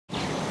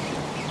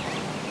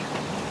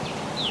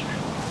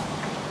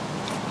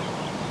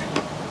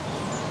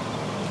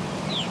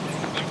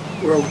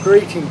Well,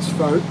 greetings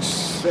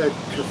folks at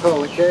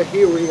Catholica.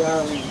 Here we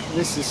are in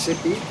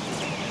Mississippi.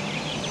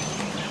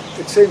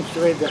 It seems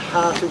to me the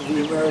heart of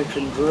the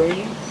American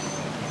dream.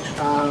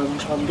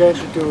 I'm going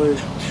to do a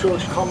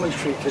short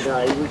commentary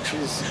today which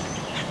is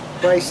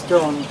based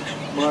on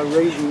my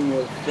reading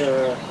of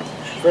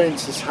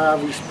Francis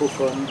Harvey's book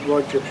on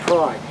Roger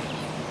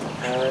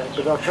Pryke,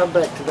 but I'll come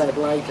back to that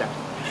later.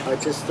 I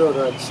just thought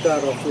I'd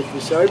start off with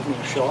this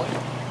opening shot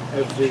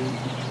of the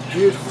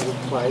beautiful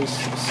place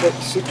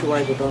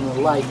situated on a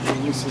lake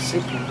in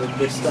Mississippi that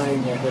we're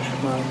staying at the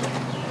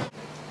moment.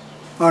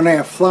 On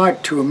our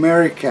flight to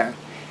America,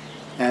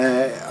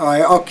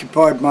 I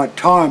occupied my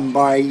time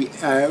by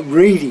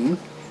reading,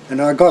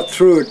 and I got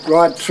through it,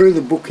 right through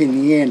the book in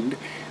the end,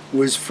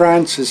 was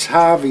Francis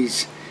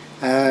Harvey's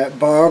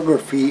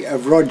biography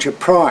of Roger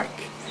Pryke.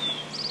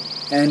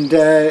 And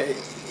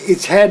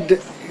it's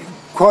had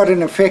quite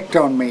an effect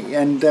on me,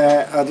 and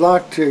I'd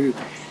like to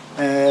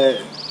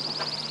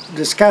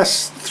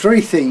discuss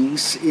three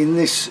things in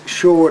this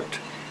short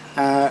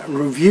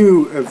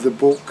review of the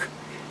book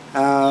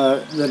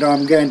that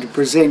I'm going to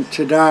present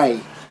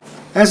today.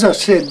 As I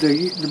said,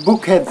 the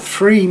book had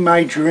three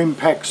major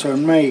impacts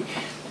on me.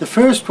 The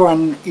first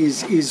one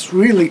is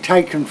really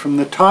taken from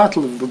the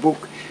title of the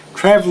book,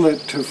 Traveller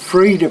to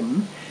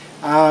Freedom,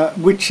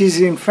 which is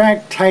in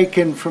fact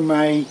taken from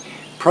a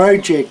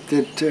project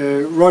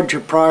that Roger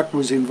Pryke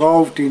was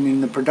involved in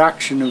the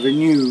production of a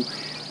new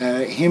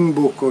hymn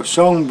book or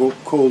song book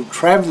called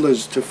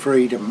Travellers to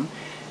Freedom,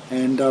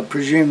 and I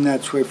presume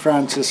that's where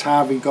Francis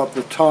Harvey got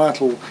the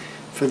title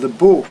for the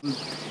book.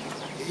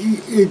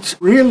 It's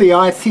really,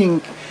 I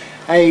think,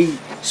 a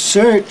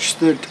search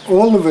that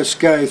all of us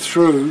go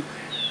through,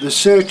 the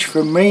search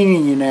for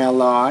meaning in our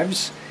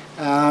lives,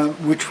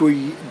 which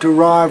we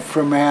derive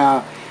from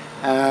our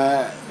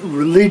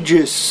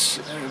religious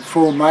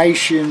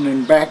formation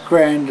and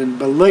background and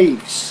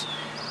beliefs,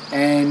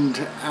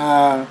 and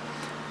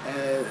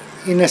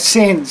in a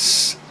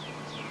sense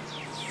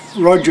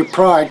Roger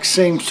Pryke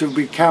seems to have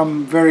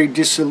become very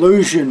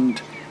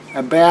disillusioned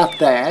about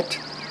that,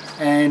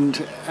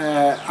 and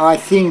I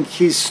think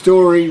his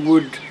story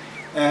would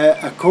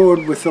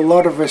accord with a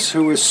lot of us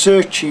who are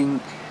searching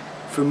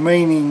for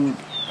meaning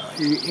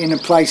in a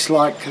place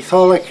like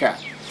Catholica.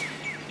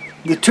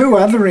 The two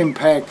other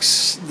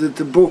impacts that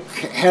the book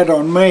had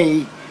on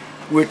me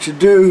were to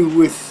do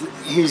with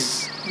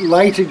his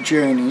later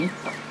journey.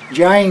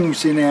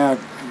 James, in our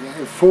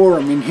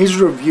forum, in his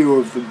review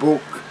of the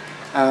book,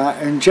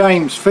 and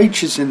James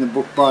features in the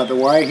book, by the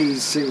way,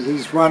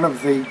 he's one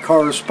of the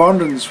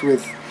correspondents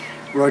with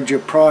Roger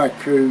Pryke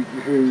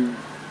who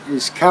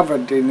is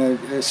covered in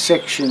a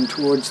section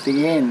towards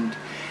the end.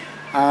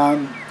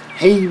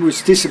 He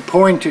was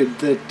disappointed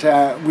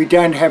that we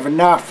don't have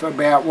enough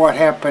about what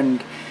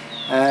happened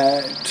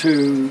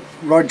to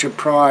Roger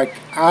Pryke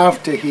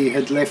after he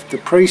had left the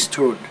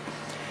priesthood.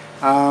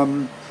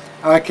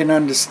 I can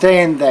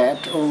understand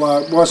that, although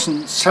it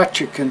wasn't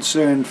such a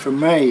concern for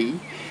me.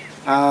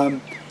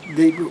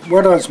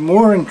 What I was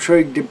more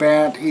intrigued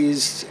about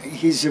is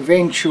his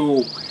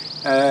eventual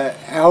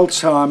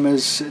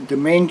Alzheimer's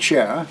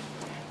dementia,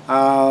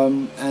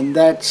 and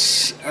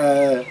that's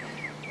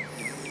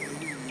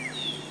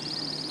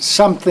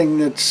something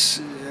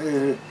that's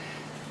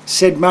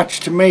said much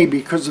to me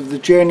because of the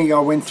journey I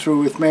went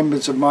through with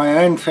members of my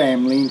own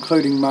family,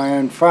 including my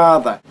own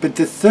father. But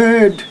the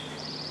third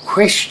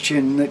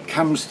question that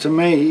comes to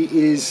me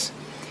is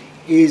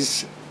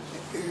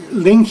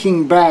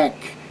linking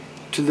back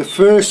to the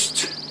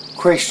first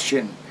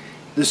question,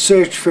 the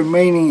search for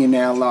meaning in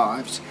our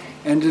lives.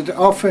 And it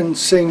often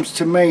seems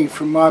to me,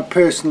 from my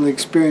personal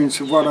experience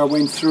of what I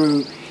went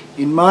through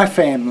in my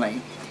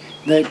family,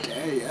 that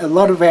a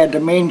lot of our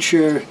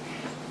dementia,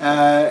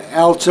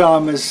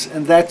 Alzheimer's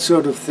and that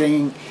sort of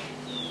thing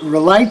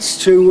relates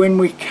to when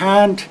we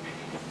can't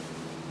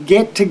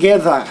get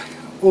together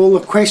all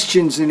the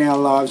questions in our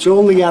lives,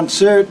 all the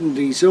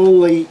uncertainties, all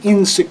the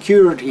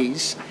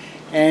insecurities,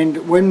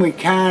 and when we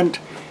can't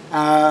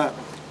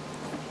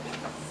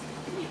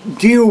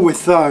deal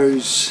with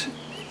those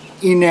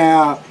in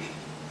our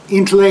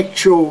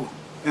intellectual,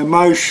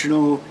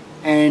 emotional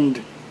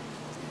and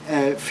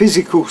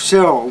physical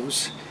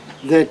selves,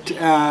 that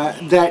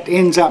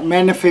ends up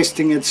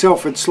manifesting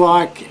itself. It's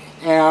like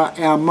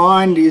our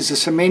mind is a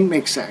cement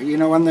mixer, you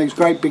know, one of those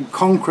great big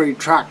concrete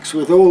trucks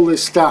with all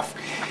this stuff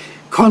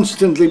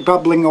constantly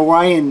bubbling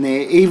away in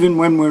there, even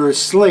when we're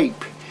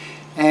asleep.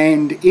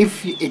 And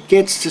if it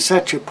gets to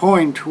such a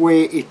point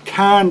where it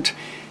can't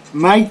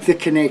make the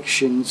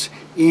connections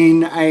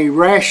in a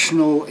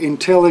rational,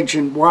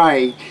 intelligent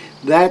way,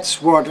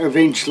 that's what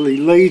eventually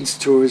leads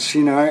to us,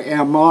 you know,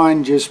 our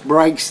mind just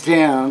breaks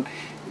down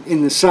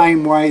in the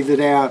same way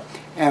that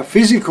our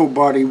physical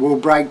body will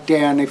break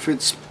down if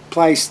it's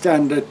placed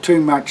under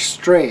too much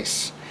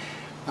stress.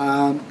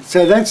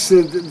 So that's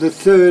the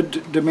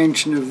third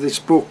dimension of this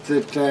book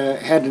that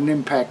had an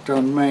impact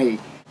on me.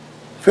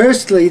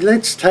 Firstly,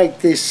 let's take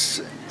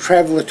this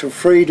Traveller to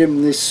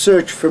Freedom, this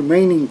search for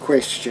meaning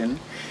question.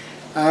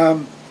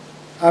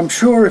 I'm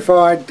sure if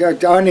I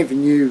never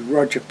knew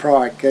Roger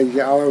Pryke.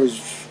 I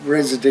was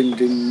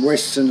resident in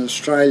Western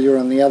Australia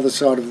on the other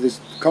side of this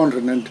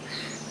continent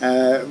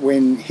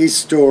when his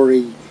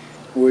story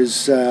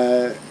was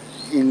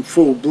in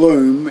full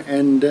bloom,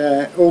 and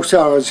also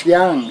I was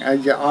young.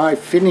 I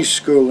finished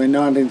school in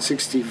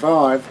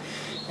 1965,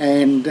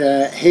 and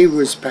he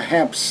was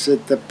perhaps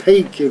at the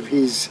peak of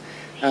his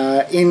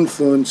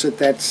influence at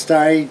that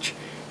stage,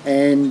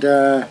 and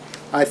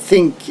I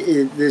think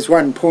there's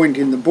one point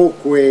in the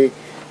book where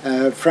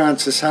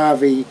Francis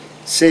Harvey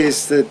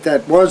says that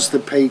that was the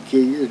peak.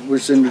 It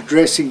was an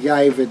address he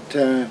gave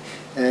at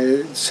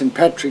St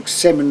Patrick's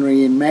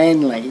Seminary in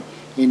Manly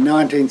in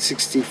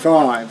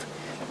 1965,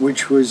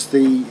 which was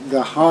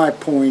the high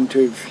point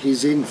of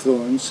his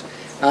influence.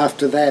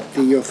 After that,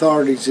 the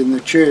authorities in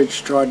the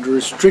church tried to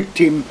restrict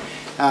him,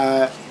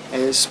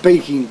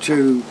 speaking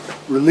to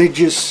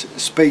religious,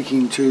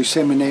 speaking to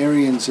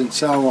seminarians and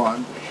so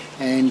on,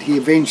 and he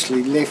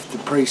eventually left the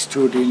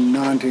priesthood in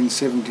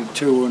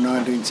 1972 or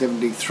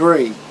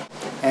 1973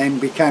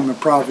 and became a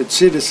private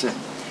citizen.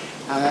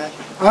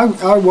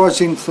 I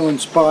was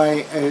influenced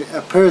by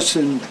a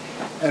person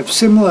of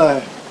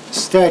similar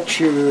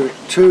stature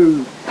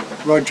to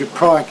Roger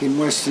Pryke in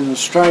Western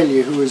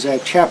Australia, who was our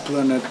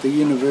chaplain at the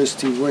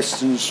University of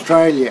Western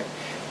Australia,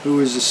 who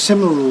was a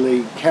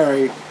similarly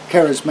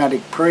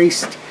charismatic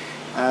priest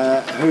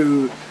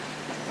who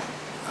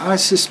I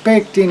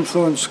suspect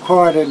influenced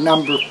quite a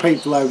number of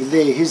people over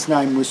there. His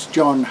name was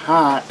John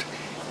Hart,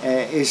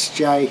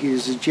 S.J., he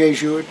was a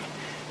Jesuit,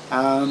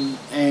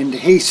 and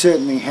he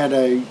certainly had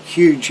a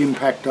huge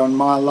impact on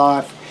my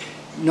life,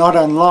 not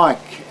unlike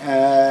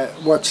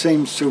what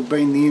seems to have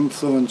been the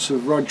influence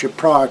of Roger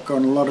Pryke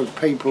on a lot of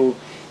people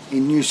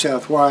in New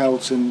South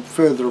Wales and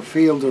further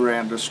afield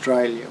around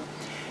Australia.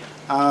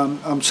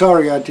 I'm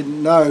sorry I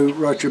didn't know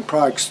Roger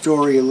Pryke's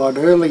story a lot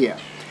earlier.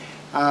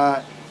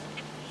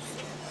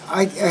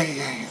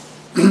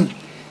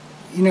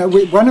 You know,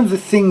 one of the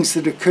things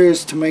that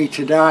occurs to me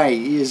today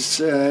is,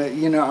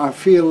 you know, I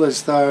feel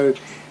as though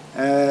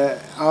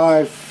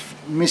I've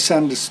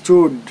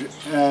misunderstood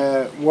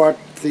what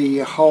the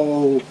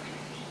whole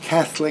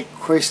Catholic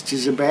quest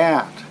is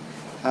about.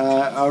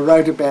 I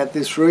wrote about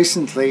this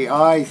recently.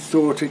 I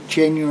thought it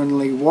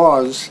genuinely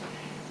was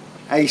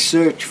a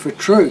search for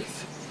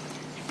truth.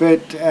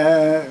 But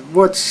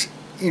what's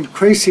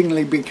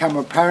increasingly become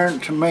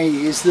apparent to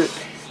me is that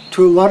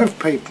to a lot of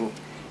people,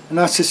 and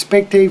I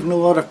suspect even a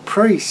lot of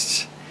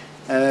priests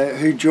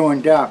who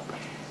joined up,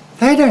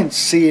 they don't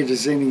see it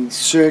as any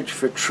search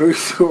for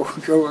truth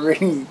or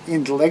any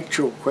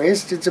intellectual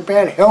quest. It's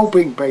about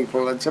helping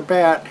people. It's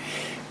about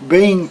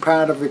being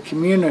part of a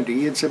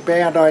community. It's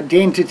about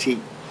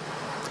identity,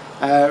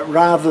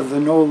 rather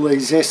than all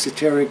these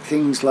esoteric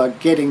things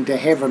like getting to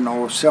heaven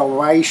or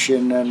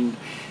salvation and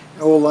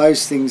all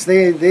those things.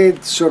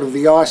 They're sort of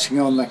the icing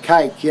on the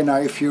cake. You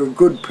know, if you're a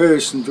good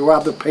person to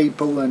other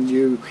people and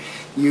you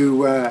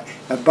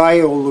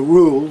obey all the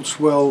rules,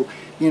 well,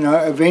 you know,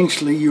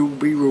 eventually you'll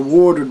be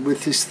rewarded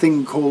with this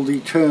thing called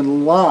eternal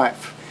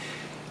life.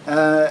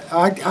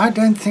 I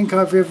don't think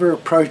I've ever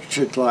approached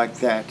it like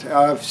that.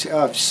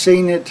 I've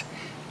seen it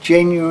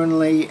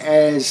genuinely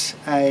as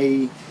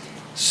a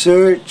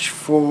search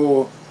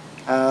for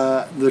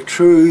the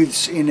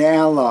truths in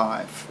our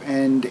life,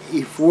 and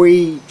if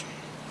we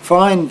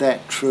find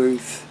that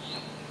truth,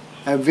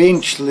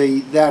 eventually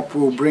that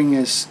will bring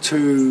us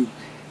to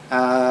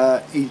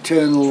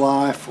eternal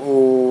life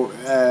or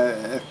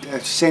a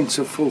sense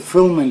of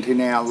fulfillment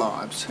in our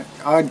lives.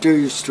 I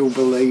do still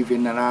believe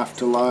in an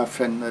afterlife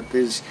and that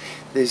there's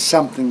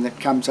something that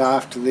comes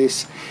after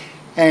this,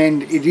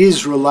 and it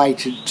is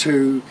related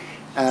to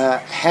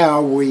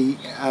how we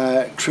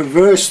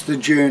traverse the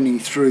journey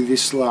through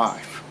this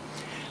life.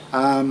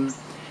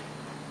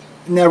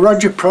 Now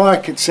Roger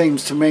Pryke, it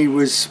seems to me,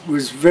 was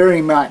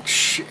very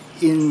much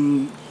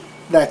in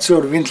that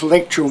sort of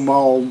intellectual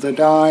mould that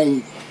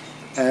I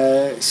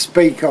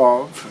speak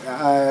of,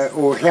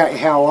 or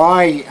how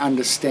I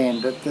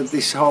understand it, that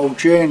this whole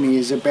journey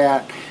is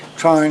about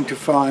trying to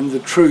find the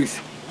truth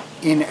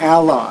in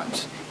our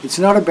lives. It's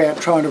not about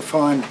trying to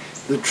find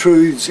the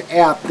truths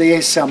out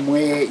there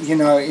somewhere, you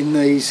know, in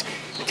these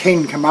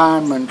 10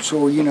 commandments,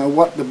 or, you know,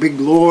 what the big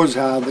laws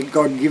are that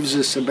God gives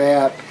us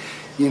about,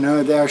 you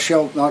know, thou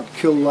shalt not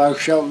kill, thou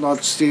shalt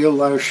not steal,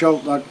 thou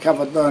shalt not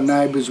covet thy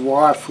neighbour's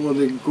wife or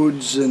their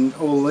goods, and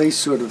all these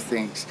sort of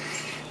things.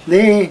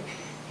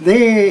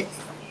 They're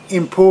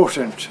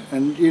important,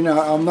 and, you know,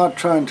 I'm not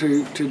trying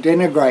to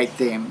denigrate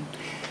them,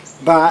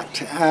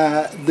 but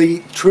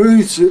the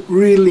truths that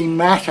really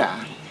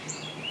matter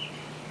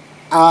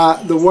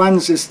are the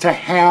ones as to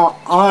how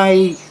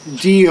I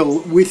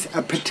deal with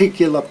a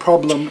particular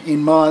problem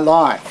in my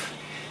life.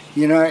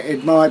 You know,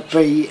 it might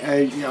be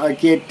I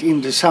get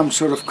into some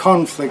sort of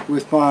conflict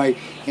with my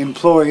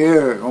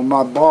employer or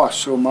my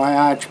boss or my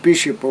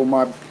archbishop or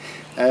my,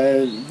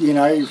 you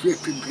know,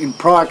 in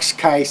Pryke's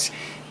case,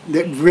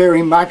 that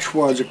very much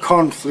was a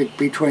conflict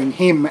between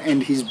him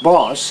and his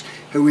boss,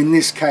 who in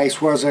this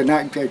case was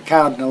a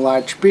cardinal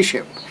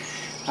archbishop.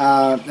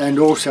 and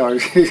also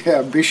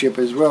our bishop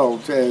as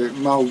well,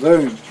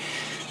 Muldoon.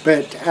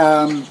 But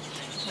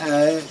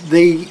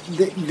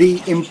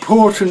the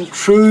important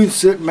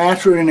truths that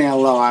matter in our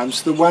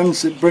lives, the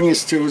ones that bring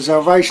us to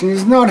salvation,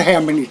 is not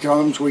how many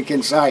times we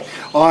can say,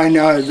 I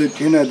know that,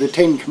 you know, the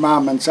 10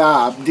 Commandments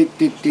are dit,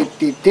 dit, dit,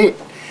 dit, dit.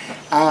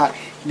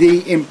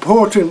 The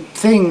important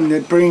thing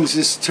that brings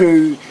us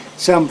to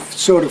some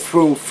sort of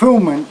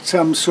fulfillment,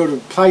 some sort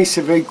of place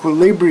of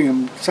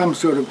equilibrium, some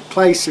sort of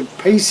place of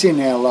peace in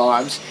our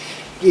lives,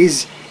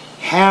 is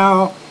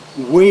how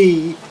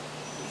we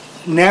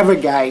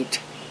navigate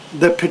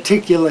the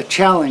particular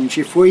challenge.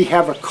 If we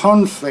have a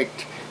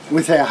conflict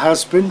with our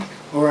husband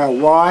or our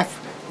wife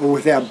or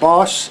with our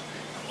boss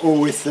or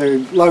with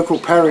the local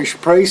parish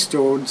priest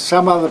or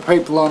some other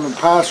people on the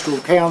pastoral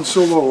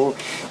council, or,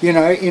 you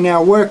know, in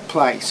our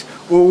workplace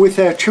or with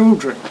our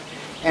children,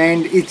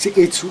 and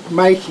it's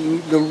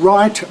making the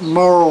right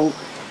moral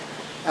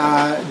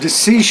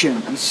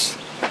decisions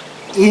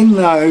in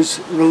those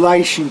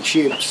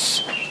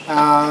relationships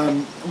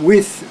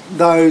with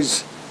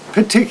those,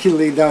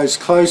 particularly those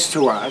close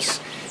to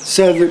us,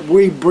 so that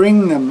we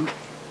bring them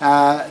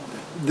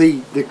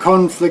the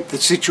conflict, the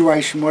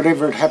situation,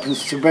 whatever it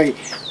happens to be,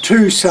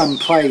 to some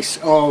place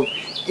of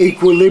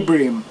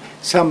equilibrium,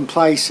 some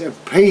place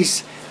of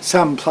peace,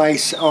 some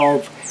place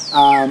of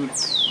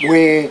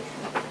where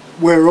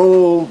we're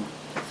all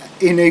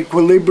in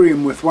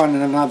equilibrium with one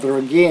another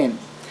again.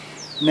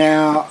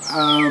 Now,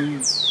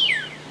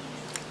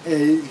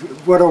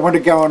 what I want to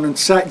go on and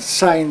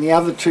say in the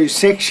other two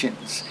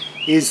sections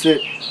is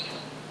that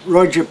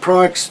Roger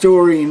Pryke's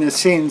story, in a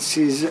sense,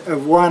 is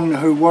of one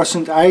who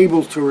wasn't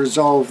able to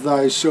resolve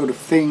those sort of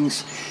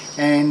things,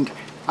 and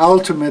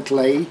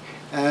ultimately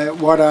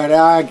what I'd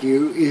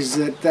argue is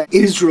that that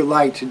is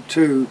related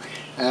to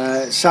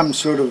some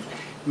sort of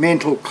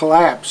mental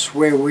collapse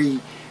where we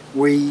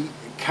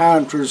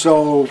can't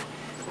resolve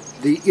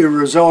the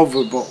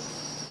irresolvable.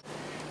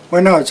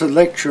 When I was a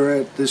lecturer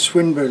at the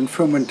Swinburne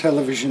Film and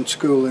Television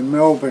School in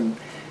Melbourne,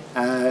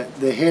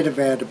 the head of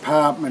our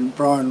department,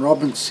 Brian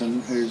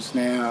Robinson, who's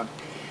now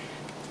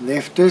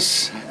left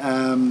us,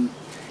 and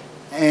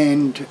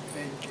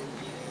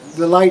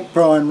the late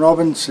Brian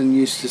Robinson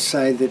used to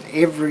say that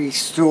every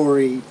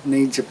story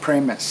needs a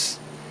premise,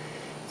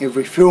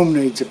 every film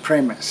needs a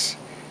premise.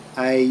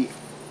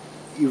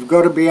 You've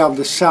got to be able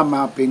to sum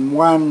up in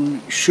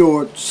one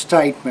short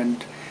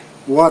statement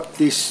what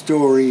this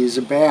story is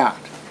about.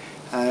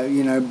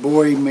 You know,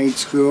 boy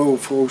meets girl,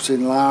 falls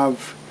in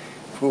love,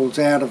 falls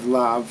out of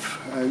love,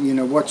 you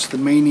know, what's the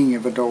meaning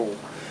of it all?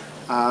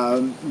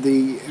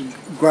 The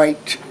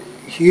great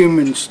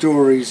human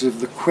stories of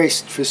the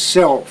quest for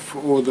self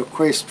or the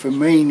quest for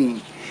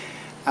meaning.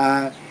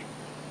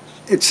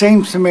 It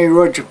seems to me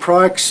Roger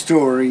Pryke's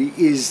story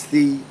is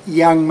the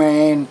young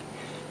man,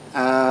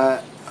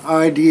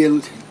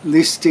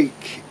 idealistic,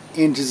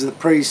 enters the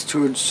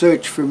priesthood,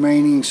 search for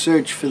meaning,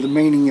 search for the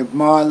meaning of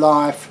my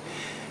life,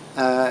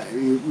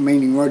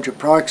 meaning Roger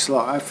Pryke's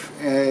life,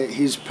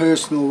 his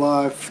personal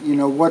life, you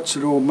know, what's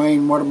it all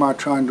mean, what am I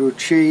trying to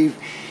achieve?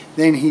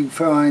 Then he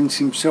finds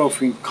himself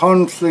in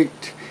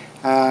conflict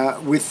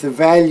with the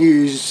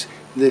values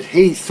that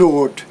he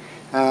thought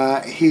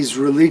his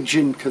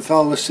religion,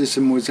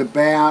 Catholicism, was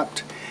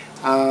about,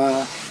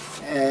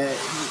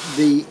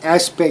 the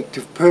aspect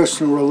of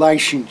personal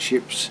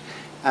relationships,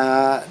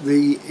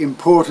 the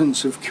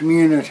importance of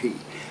community.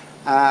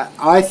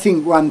 I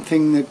think one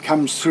thing that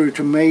comes through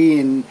to me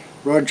in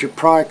Roger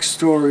Pryke's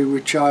story,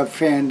 which I've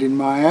found in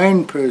my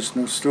own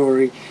personal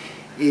story,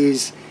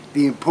 is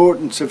the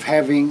importance of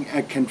having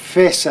a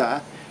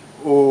confessor,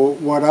 or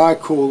what I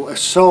call a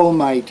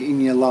soulmate in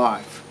your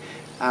life.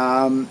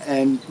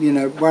 And you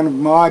know, one of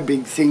my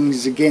big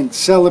things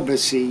against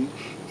celibacy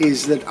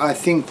is that I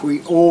think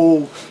we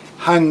all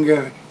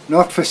hunger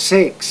not for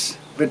sex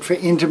but for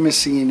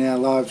intimacy in our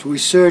lives. We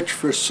search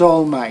for a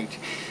soulmate,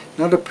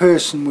 not a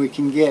person we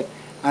can get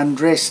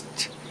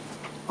undressed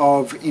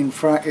in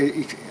front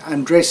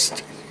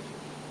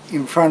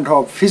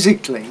of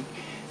physically,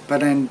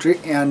 but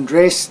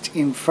undressed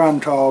in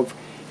front of,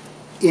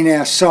 in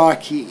our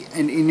psyche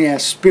and in our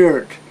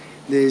spirit.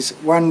 There's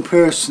one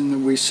person that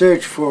we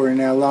search for in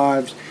our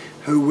lives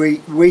who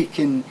we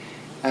can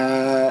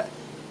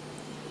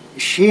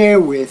share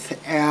with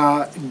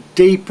our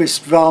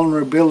deepest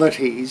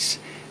vulnerabilities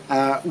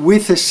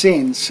with a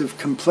sense of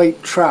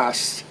complete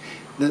trust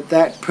that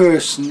that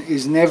person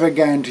is never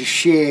going to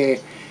share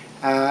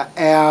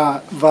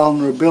our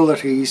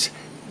vulnerabilities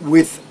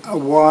with a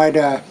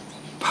wider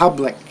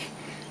public.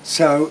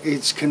 So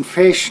it's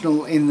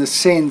confessional in the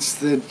sense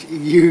that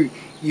you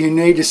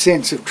need a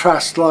sense of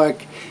trust,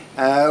 like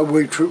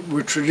we're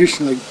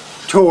traditionally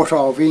taught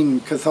of in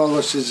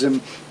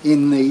Catholicism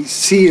in the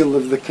seal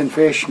of the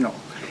confessional.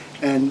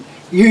 And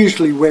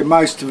usually where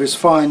most of us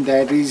find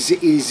that is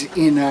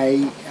in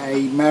a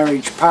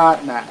marriage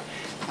partner.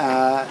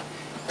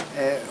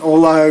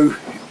 Although,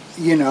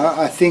 you know,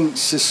 I think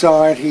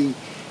society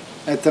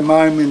at the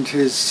moment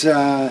has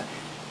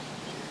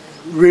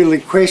really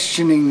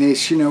questioning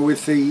this, you know,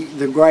 with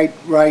the great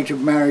rate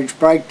of marriage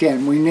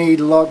breakdown. We need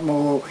a lot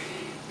more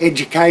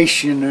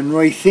education and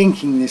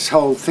rethinking this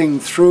whole thing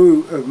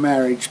through of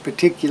marriage,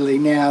 particularly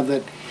now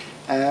that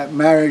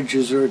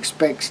marriages are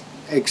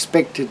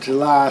expected to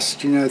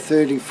last, you know,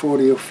 30,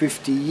 40 or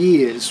 50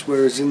 years,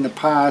 whereas in the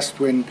past,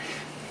 when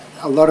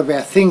a lot of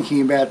our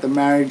thinking about the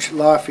marriage,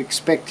 life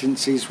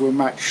expectancies were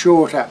much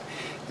shorter,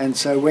 and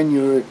so when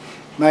you were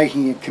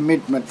making a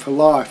commitment for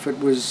life, it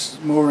was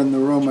more in the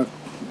realm of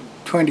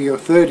 20 or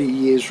 30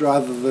 years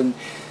rather than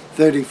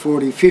 30,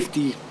 40,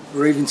 50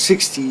 or even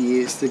 60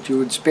 years that you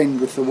would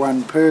spend with the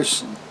one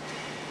person.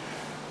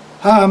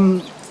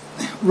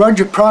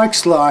 Roger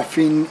Pryke's life,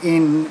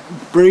 in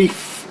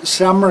brief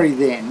summary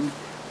then,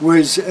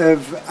 was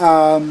of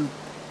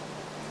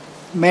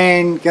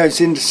man goes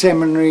into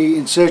seminary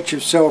in search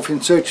of self, in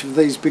search of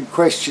these big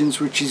questions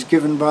which is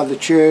given by the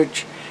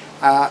church.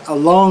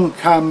 Along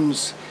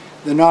comes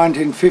the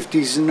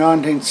 1950s and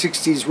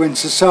 1960s when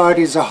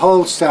society as a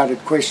whole started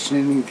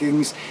questioning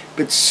things,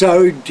 but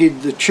so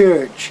did the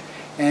church.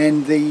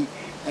 And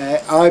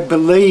I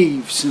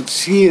believe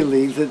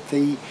sincerely that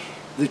the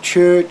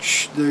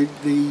church, the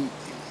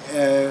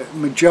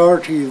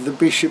majority of the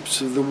bishops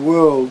of the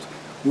world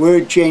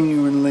were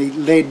genuinely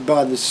led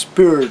by the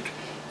Spirit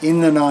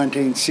in the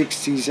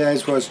 1960s,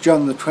 as was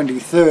John the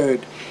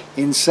 23rd,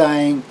 in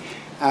saying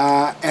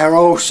our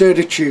old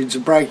certitudes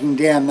are breaking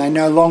down, they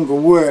no longer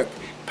work.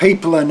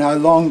 People are no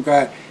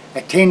longer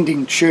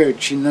attending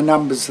church in the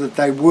numbers that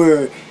they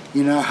were,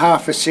 you know,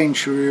 half a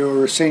century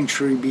or a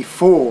century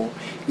before.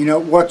 You know,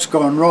 what's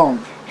gone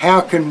wrong? How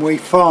can we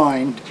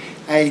find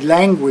a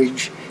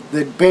language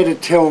that better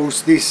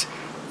tells this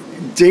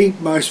deep,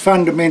 most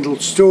fundamental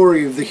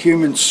story of the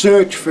human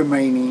search for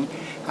meaning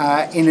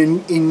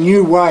in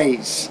new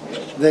ways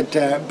that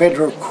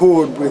better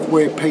accord with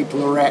where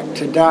people are at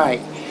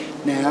today?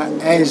 Now,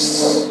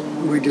 as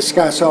we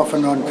discuss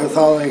often on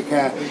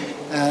Catholica,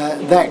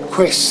 that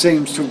quest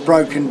seems to have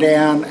broken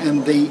down,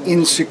 and the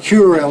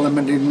insecure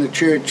element in the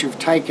church have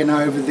taken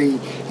over the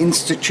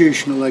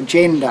institutional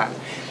agenda,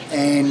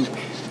 and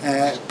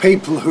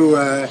people who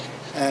are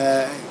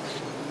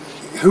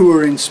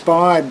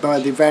inspired by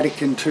the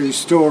Vatican II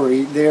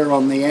story, they're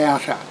on the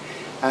outer.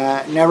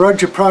 Now,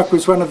 Roger Pryke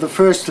was one of the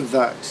first of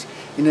those.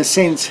 In a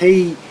sense,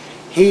 he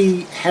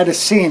had a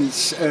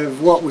sense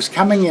of what was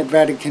coming at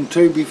Vatican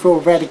II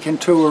before Vatican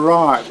II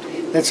arrived.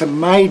 That's a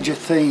major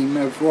theme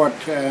of what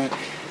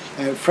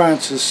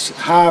Francis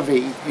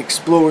Harvey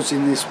explores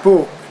in this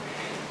book.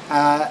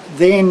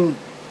 Then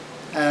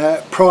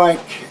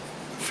Pryke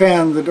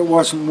found that it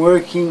wasn't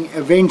working.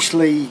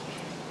 Eventually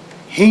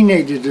he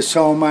needed a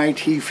soulmate.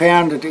 He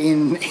found it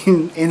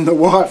in the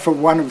wife of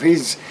one of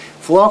his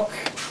flock,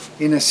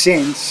 in a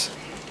sense,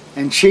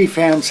 and she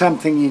found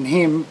something in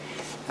him.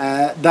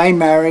 They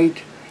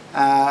married,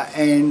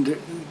 and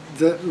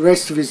the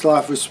rest of his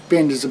life was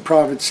spent as a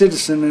private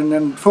citizen, and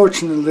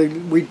unfortunately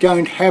we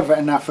don't have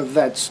enough of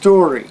that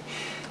story.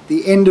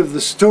 The end of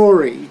the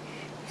story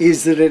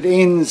is that it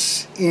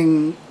ends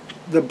in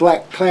the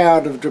black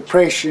cloud of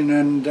depression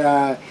and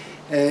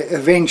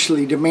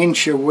eventually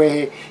dementia,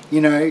 where, you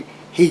know,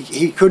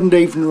 he couldn't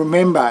even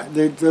remember.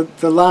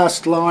 The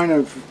last line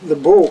of the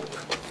book,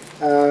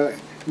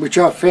 which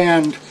I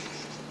found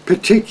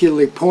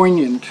particularly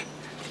poignant,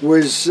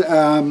 was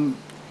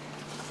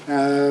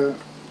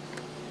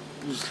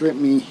just let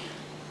me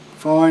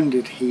find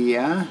it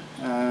here.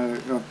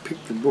 I've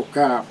picked the book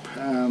up.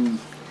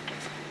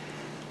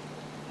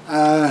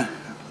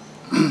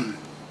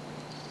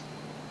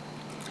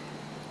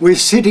 We're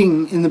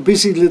sitting in the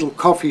busy little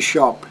coffee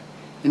shop,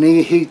 and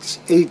he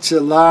eats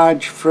a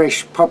large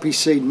fresh poppy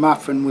seed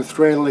muffin with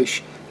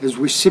relish as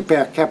we sip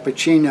our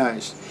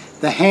cappuccinos.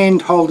 The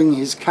hand holding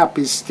his cup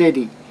is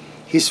steady,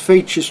 his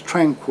features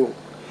tranquil.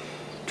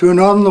 To an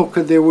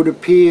onlooker there would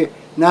appear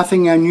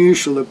nothing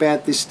unusual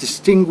about this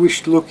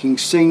distinguished-looking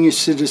senior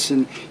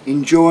citizen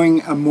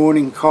enjoying a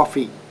morning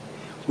coffee.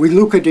 We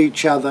look at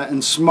each other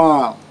and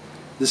smile,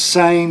 the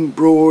same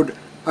broad,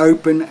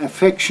 open,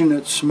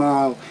 affectionate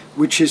smile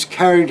which has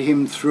carried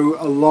him through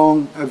a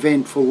long,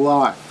 eventful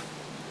life.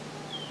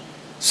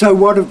 So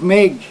what of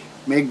Meg?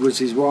 Meg was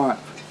his wife.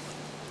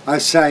 I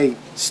say,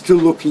 still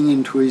looking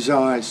into his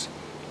eyes.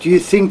 Do you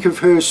think of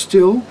her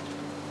still?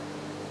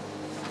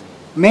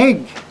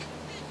 Meg!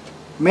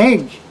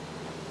 Meg!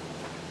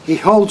 He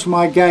holds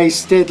my gaze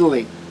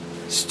steadily,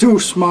 still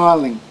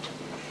smiling,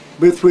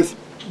 but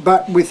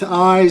with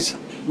eyes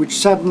which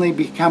suddenly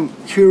become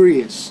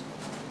curious.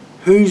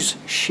 Who's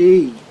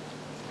she?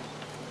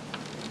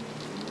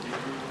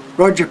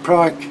 Roger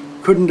Pryke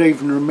couldn't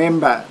even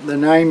remember the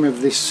name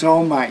of this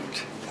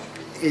soulmate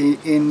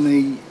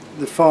in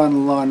the final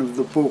line of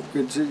the book.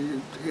 It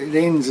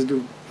ends at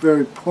a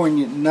very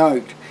poignant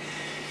note.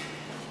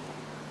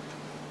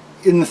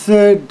 In the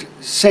third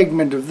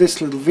segment of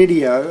this little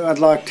video, I'd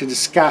like to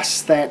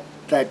discuss that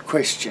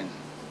question.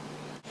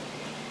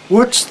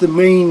 What's the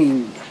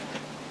meaning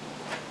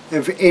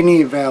of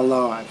any of our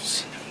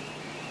lives?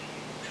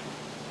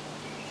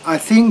 I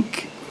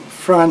think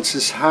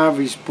Francis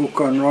Harvey's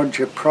book on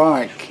Roger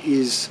Pryke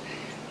is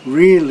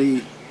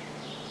really,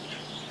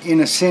 in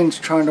a sense,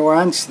 trying to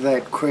answer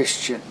that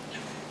question.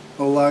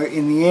 Although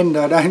in the end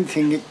I don't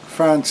think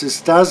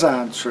Francis does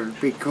answer it,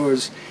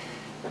 because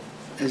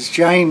as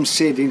James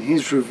said in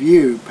his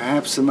review,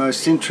 perhaps the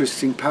most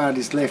interesting part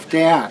is left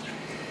out,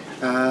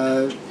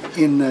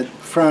 in that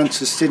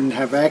Francis didn't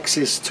have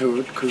access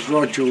to it because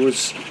Roger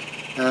was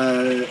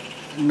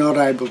not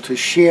able to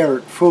share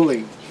it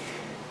fully.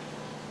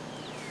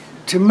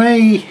 To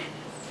me,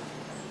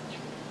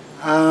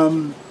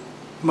 my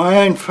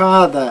own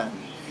father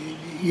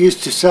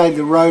used to say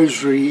the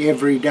rosary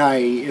every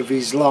day of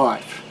his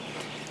life,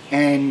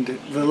 and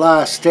the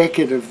last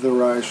decade of the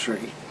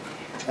rosary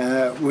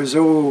was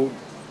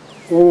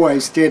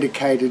always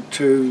dedicated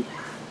to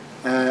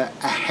a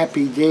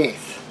happy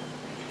death.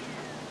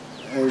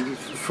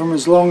 From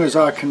as long as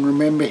I can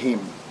remember him,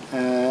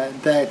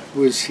 that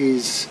was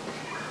his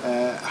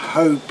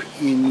hope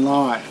in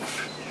life,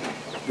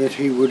 that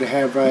he would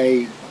have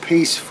a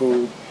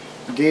peaceful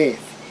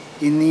death.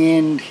 In the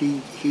end,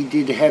 he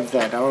did have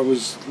that. I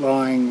was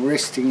lying,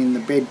 resting in the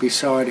bed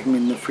beside him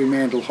in the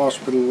Fremantle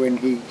Hospital when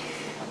he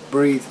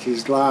breathed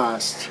his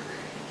last.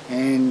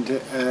 And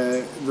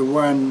the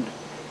one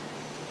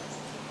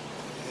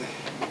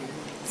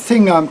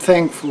thing I'm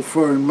thankful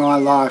for in my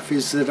life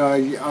is that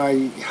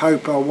I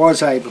hope I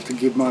was able to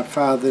give my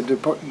father,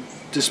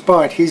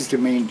 despite his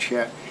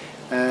dementia,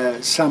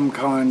 some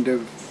kind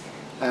of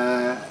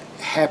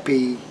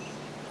happy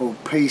or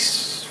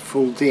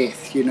peaceful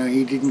death. You know,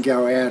 he didn't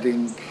go out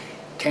in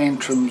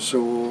tantrums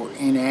or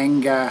in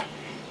anger.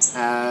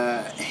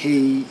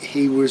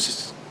 He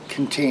was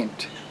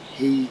content.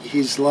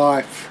 His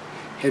life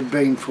had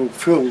been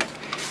fulfilled,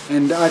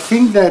 and I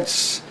think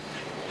that's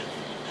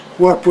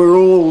what we're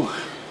all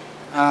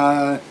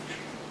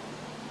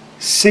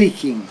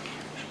seeking.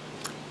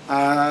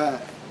 I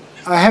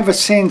have a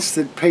sense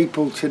that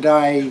people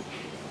today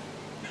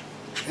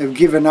have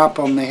given up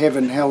on the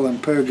heaven, hell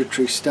and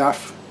purgatory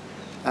stuff.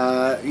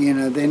 You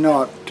know, they're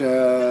not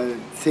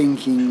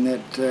thinking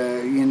that,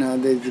 you know,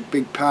 there's a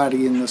big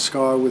party in the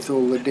sky with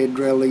all the dead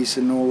rallies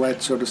and all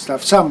that sort of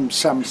stuff. Some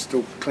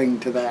still cling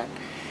to that.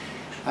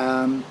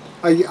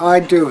 I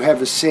do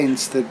have a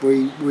sense that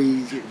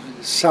we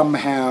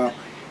somehow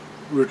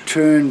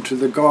return to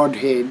the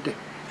Godhead.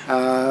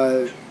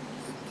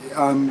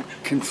 I'm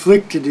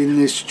conflicted in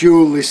this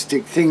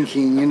dualistic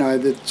thinking, you know,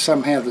 that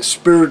somehow the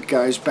Spirit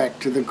goes back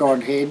to the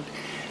Godhead.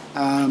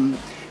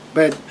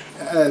 But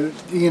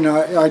you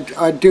know,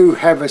 I do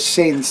have a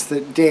sense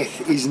that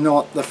death is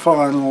not the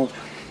final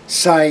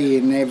say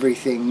in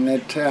everything,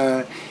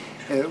 that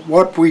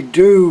what we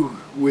do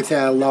with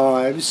our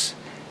lives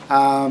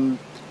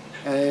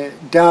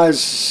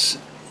does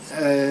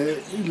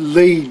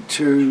lead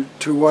to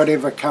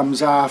whatever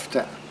comes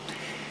after.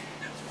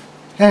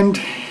 And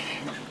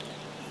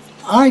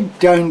I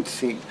don't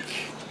think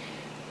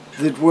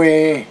that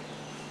we're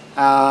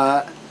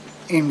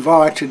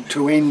invited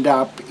to end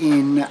up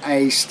in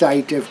a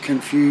state of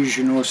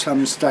confusion or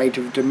some state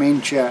of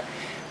dementia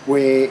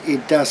where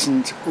it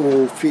doesn't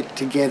all fit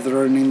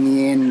together and in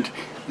the end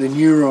the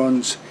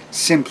neurons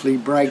simply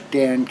break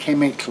down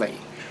chemically.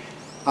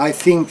 I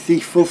think the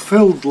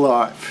fulfilled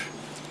life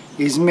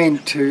is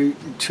meant to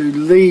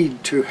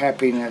lead to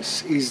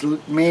happiness, is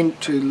meant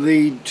to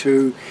lead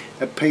to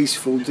a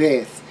peaceful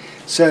death,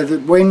 so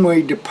that when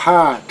we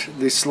depart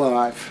this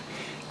life,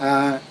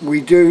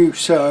 we do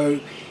so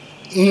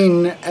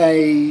in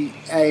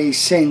a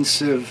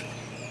sense of,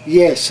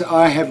 yes,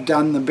 I have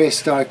done the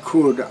best I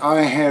could.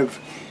 I have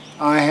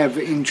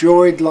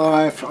enjoyed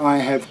life. I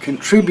have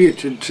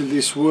contributed to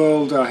this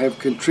world. I have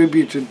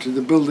contributed to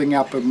the building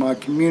up of my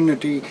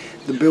community,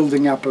 the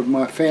building up of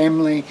my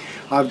family.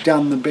 I've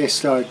done the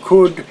best I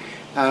could.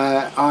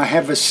 I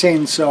have a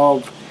sense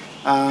of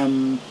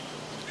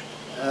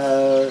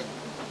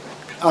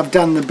I've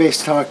done the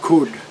best I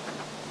could.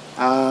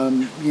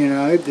 You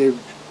know,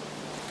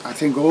 I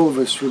think all of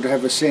us would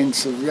have a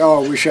sense of,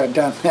 oh, I wish I'd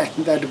done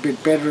that a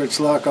bit better. It's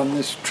like on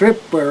this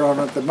trip we're on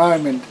at the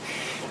moment.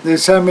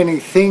 There's so many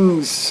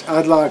things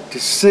I'd like to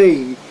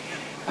see,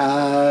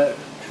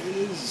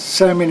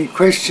 so many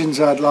questions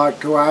I'd like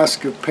to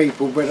ask of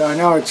people, but I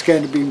know it's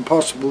going to be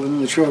impossible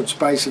in the short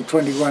space of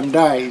 21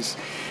 days.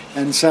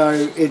 And so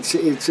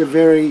it's a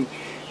very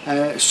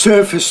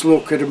surface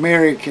look at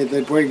America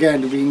that we're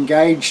going to be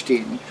engaged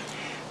in.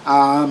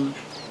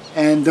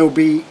 And there'll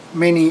be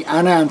many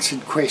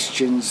unanswered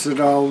questions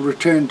that I'll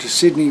return to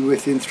Sydney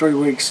with in 3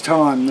 weeks'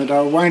 time that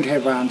I won't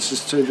have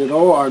answers to, that,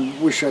 oh, I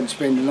wish I'd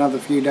spend another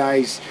few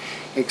days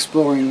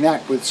exploring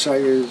that with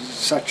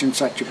such and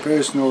such a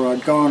person, or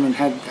I'd gone and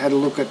had a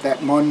look at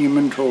that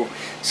monument or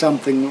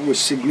something that was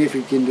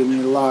significant in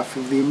the life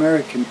of the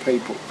American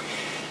people.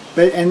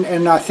 But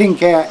and I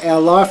think our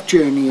life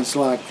journey is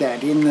like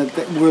that, in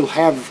that we'll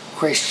have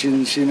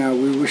questions, you know,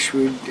 we wish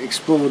we'd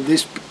explored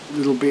this a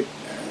little bit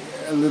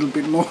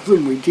more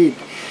than we did.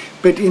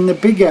 But in the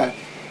bigger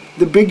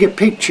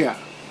picture,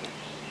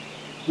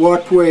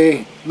 what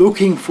we're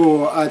looking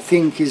for, I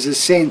think, is a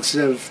sense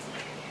of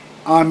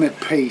I'm at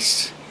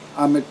peace.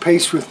 I'm at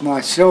peace with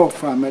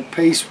myself, I'm at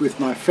peace with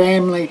my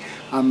family,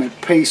 I'm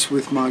at peace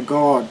with my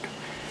God.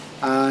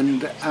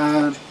 And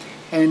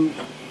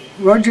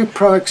Roger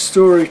Pryke's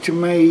story to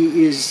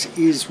me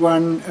is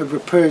one of a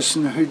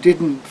person who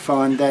didn't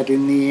find that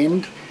in the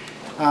end,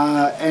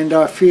 and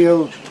I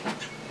feel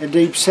a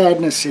deep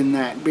sadness in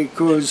that,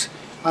 because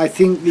I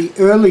think the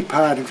early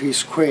part of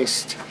his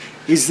quest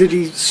is that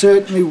he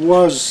certainly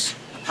was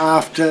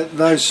after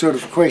those sort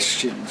of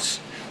questions,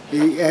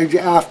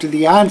 after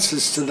the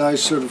answers to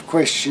those sort of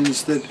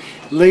questions that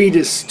lead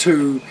us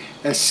to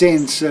a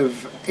sense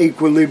of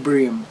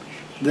equilibrium,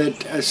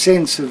 that a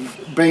sense of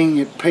being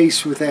at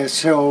peace with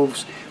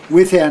ourselves,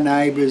 with our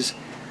neighbours,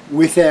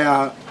 with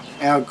our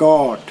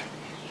God.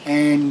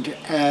 And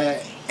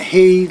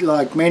he,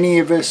 like many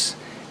of us,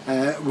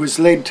 was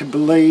led to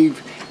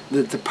believe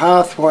that the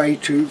pathway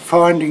to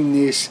finding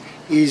this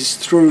is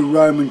through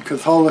Roman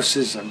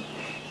Catholicism.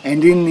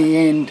 And in the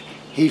end,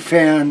 he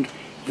found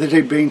that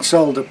he'd been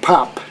sold a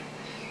pup,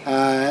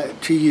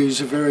 to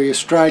use a very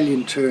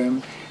Australian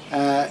term.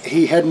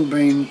 He hadn't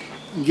been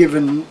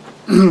given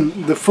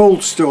the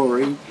full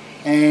story,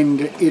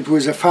 and it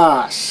was a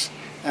farce.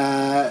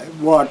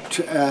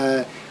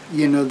 The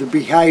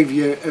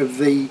behaviour of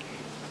the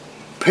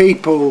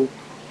people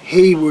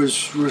he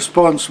was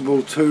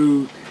responsible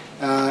to,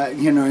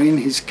 in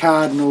his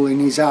cardinal, in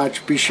his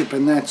archbishop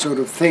and that sort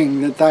of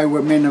thing, that they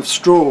were men of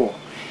straw,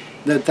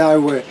 that they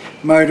were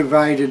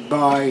motivated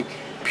by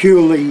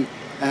purely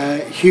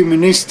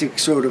humanistic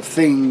sort of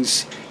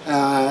things,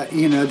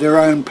 their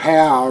own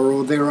power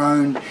or their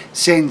own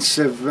sense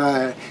of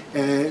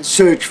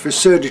search for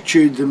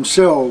certitude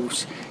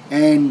themselves,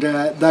 and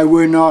they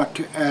were not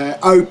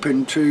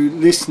open to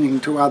listening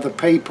to other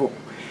people.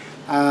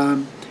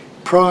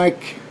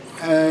 Pryke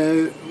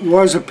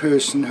was a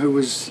person who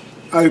was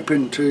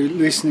open to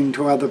listening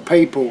to other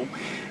people,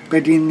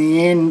 but in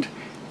the end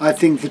I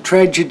think the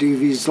tragedy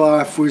of his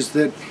life was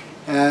that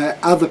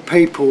other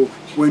people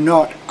were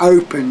not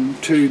open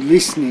to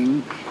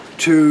listening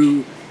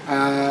to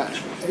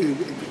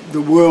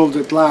the world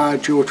at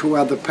large or to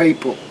other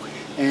people,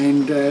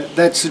 and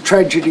that's the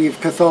tragedy of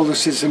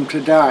Catholicism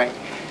today.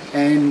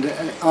 And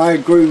I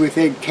agree with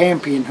Ed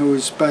Campion, who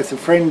is both a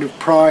friend of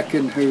Pryke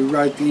and who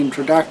wrote the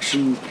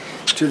introduction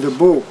to the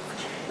book,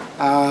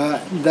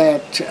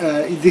 that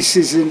this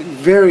is a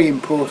very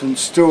important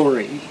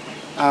story,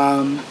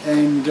 I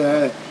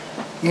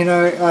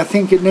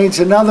think it needs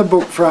another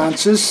book,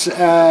 Francis,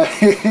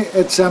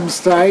 at some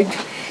stage.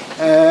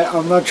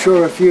 I'm not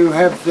sure if you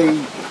have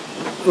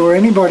or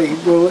anybody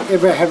will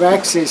ever have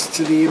access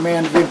to the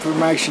amount of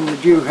information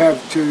that you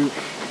have to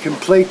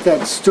complete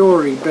that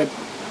story, but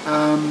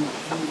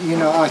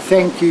I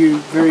thank you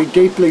very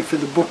deeply for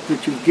the book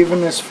that you've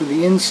given us, for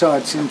the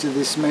insights into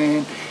this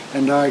man,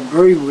 and I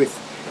agree with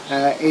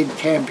Ed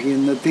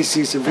Campion that this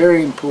is a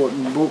very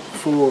important book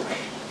for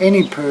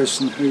any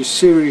person who's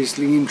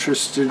seriously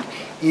interested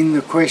in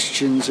the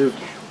questions of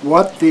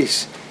what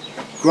this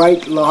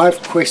great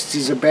life quest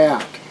is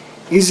about.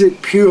 Is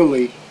it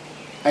purely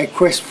a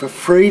quest for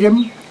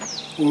freedom,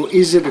 or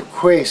is it a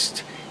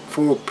quest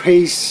for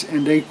peace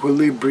and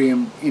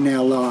equilibrium in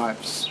our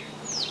lives?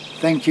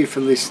 Thank you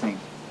for listening.